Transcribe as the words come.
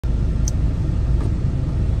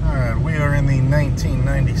in the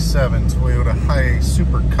 1997 Toyota Hiace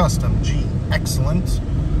Super Custom G Excellent.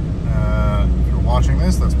 If you're watching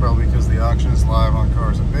this, that's probably because the auction is live on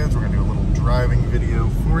Cars and Bids. We're going to do a little driving video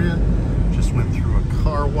for you. Just went through a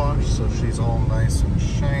car wash, so she's all nice and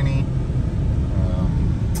shiny.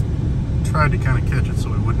 Tried to kind of catch it so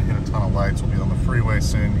we wouldn't hit a ton of lights. We'll be on the freeway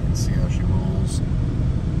soon. You can see how she rolls.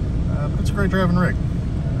 But it's a great driving rig.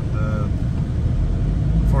 And,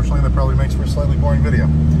 unfortunately, that probably makes for a slightly boring video.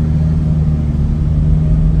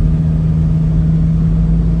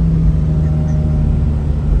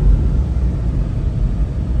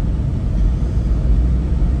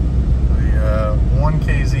 The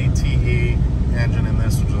 1KZ TE engine in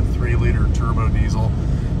this, which is a 3-liter turbo diesel.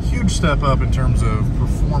 Huge step up in terms of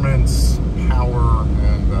performance, power,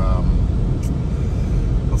 and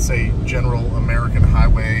let's say general American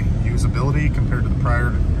highway usability compared to the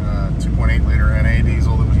prior 2.8-liter NA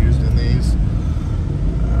diesel that was used in these.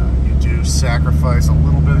 You do sacrifice a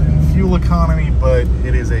little bit in fuel economy, but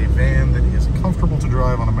it is a van that is comfortable to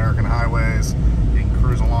drive on American highways. You can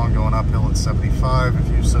cruise along going uphill at 75 if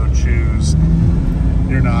you so choose.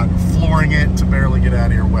 You're not flooring it to barely get out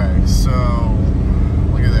of your way. So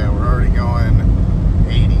look at that, we're already going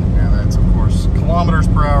 80. Now that's of course kilometers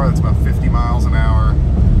per hour, that's about 50 miles an hour.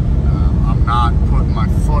 I'm not putting my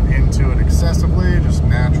foot into it excessively, just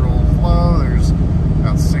natural flow. There's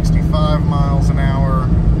about 65 miles an hour.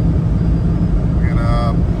 Get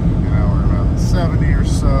up, we're about 70 or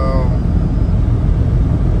so.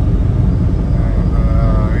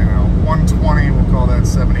 And 120, we'll call that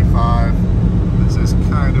 75. This is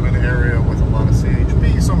kind of an area with a lot of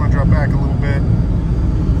CHP, so I'm going to drop back a little bit.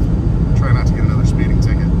 Try not to get another speeding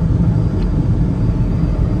ticket.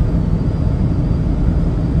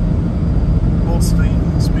 Hold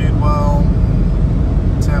speed well.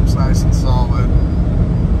 Temp's nice and solid.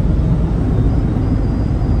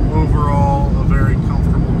 Overall, a very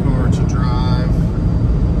comfortable car to drive.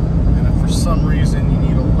 And if for some reason you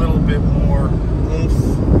need a little bit more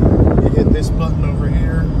oomph, you hit this button over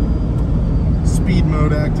here. Speed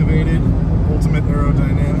mode activated. Ultimate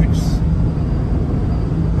aerodynamics.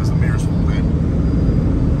 As the mirrors fold in.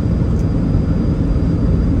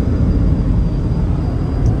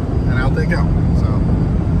 And out they go. So,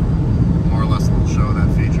 more or less a little show of that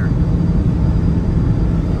feature.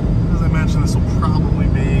 As I mentioned, this will probably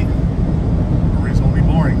be a reasonably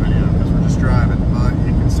boring video because we're just driving, but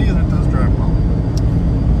you can see that it does drive well.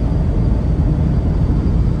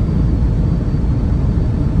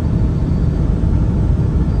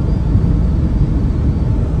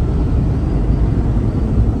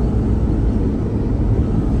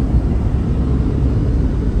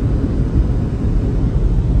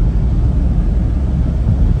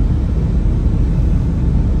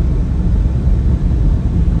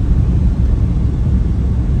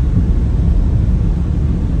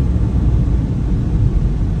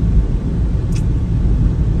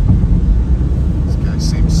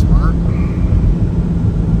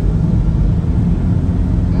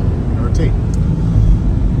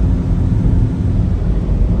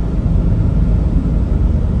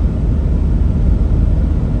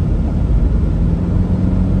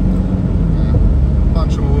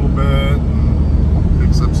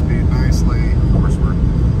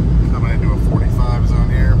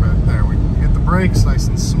 Brakes nice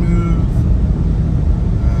and smooth.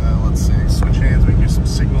 Let's see, switch hands, we can do some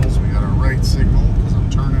signals. We got our right signal because I'm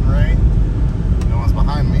turning right. No one's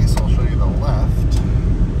behind me, so I'll show you the left.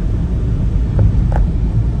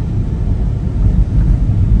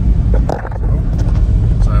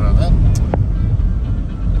 Oh, sorry about that.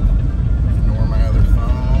 Ignore my other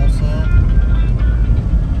phone also.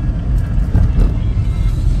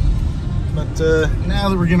 But now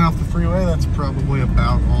that we're getting off the freeway, that's probably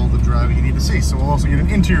about all the driving you need to see. So we'll also get an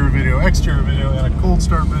interior video, exterior video, and a cold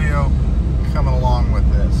start video coming along